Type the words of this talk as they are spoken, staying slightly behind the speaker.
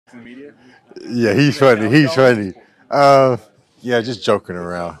to the media? Yeah, he's funny. He's funny. Yeah, just joking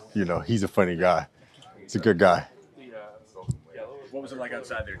around. You know, he's a funny guy. He's a good guy. What was it like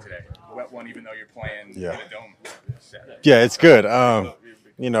outside there today? Wet one, even though you're playing in a dome set. Yeah, it's good.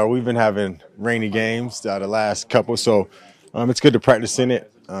 You know, we've been having rainy games the last couple, so it's good to practice in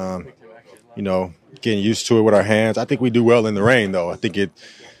it. You know, getting used to it with our hands. I think we do well in the rain, though. I think it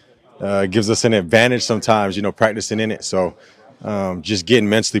gives us an advantage sometimes, you know, practicing in it. So just getting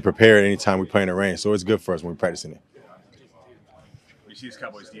mentally prepared anytime we play in the rain. So it's good for us when we practice in it. You see this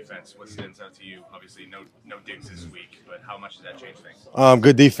Cowboys defense. What stands out to you? Obviously, no Diggs this week, but how much does that change things?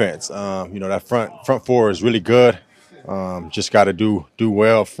 Good defense. You know, that front four is really good. Just got to do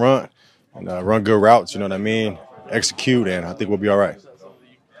well up front and run good routes. You know what I mean? Execute, and I think we'll be all right.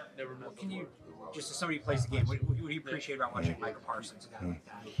 Can you, just as somebody who plays the game, what do you appreciate about watching Michael Parsons?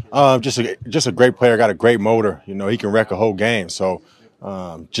 Just a great player. Got a great motor. You know, he can wreck a whole game. So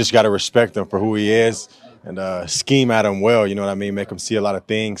just got to respect him for who he is and scheme at him well. You know what I mean? Make him see a lot of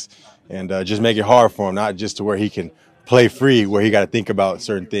things and just make it hard for him, not just to where he can play free, where he got to think about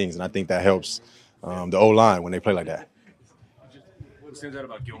certain things. And I think that helps the O-line when they play like that. What stands out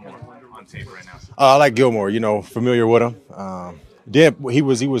about Gilmore on tape right now? I like Gilmore. You know, familiar with him. He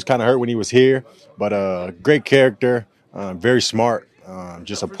was kind of hurt when he was here, but great character, very smart,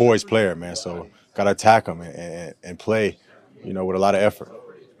 just a poised player, man. So got to attack him and play, you know, with a lot of effort.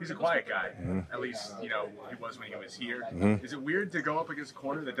 He's a quiet guy. At least, you know, he was when he was here. Is it weird to go up against a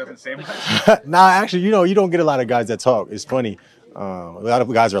corner that doesn't say much? Nah, actually, you know, you don't get a lot of guys that talk. It's funny. A lot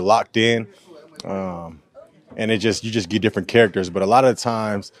of guys are locked in, and you just get different characters. But a lot of the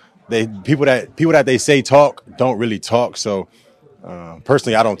times, people that they say talk don't really talk. So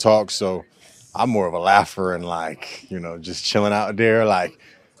personally, I don't talk. So I'm more of a laugher and like, you know, just chilling out there.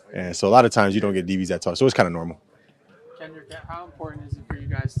 And so a lot of times you don't get DBs that talk. So it's kind of normal. Kendrick, how important is it for you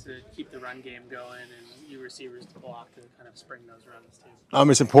guys to keep the run game going and you receivers to block to kind of spring those runs too?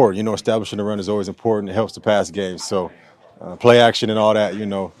 It's important. You know, establishing the run is always important. It helps the pass game. So play action and all that, you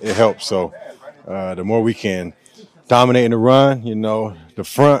know, it helps. So the more we can dominate in the run, you know, the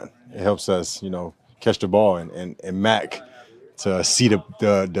front, it helps us, you know, catch the ball and Mac to see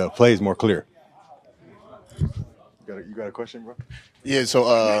the plays more clear. You got a question, bro? Yeah, so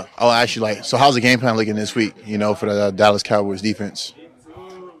I'll ask you, so how's the game plan looking this week, you know, for the Dallas Cowboys defense?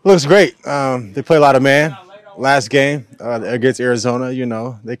 Looks great. They play a lot of man. Last game against Arizona, you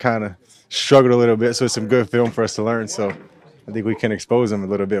know, they kind of struggled a little bit, so it's some good film for us to learn. So I think we can expose them a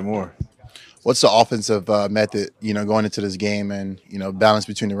little bit more. What's the offensive method, you know, going into this game and, you know, balance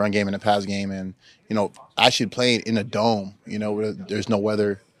between the run game and the pass game and, you know, actually playing in a dome, you know, where there's no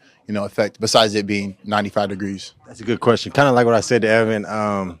weather, you know, effect besides it being 95 degrees? That's a good question. Kind of like what I said to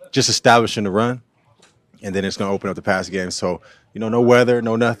Evan, just establishing the run, and then it's going to open up the pass game. So, you know, no weather,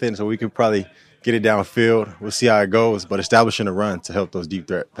 no nothing, so we can probably get it downfield. We'll see how it goes, but establishing the run to help those deep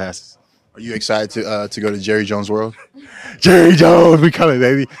threat passes. Are you excited to go to Jerry Jones' world? Jerry Jones, we coming,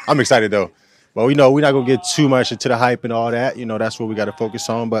 baby. I'm excited, though. But, you know, we're not going to get too much into the hype and all that. You know, that's what we got to focus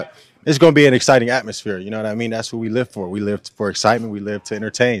on. But it's going to be an exciting atmosphere. You know what I mean? That's what we live for. We live for excitement. We live to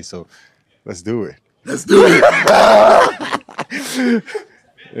entertain. So let's do it. Let's do it.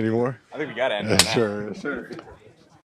 Any more? I think we got to end on that. Sure.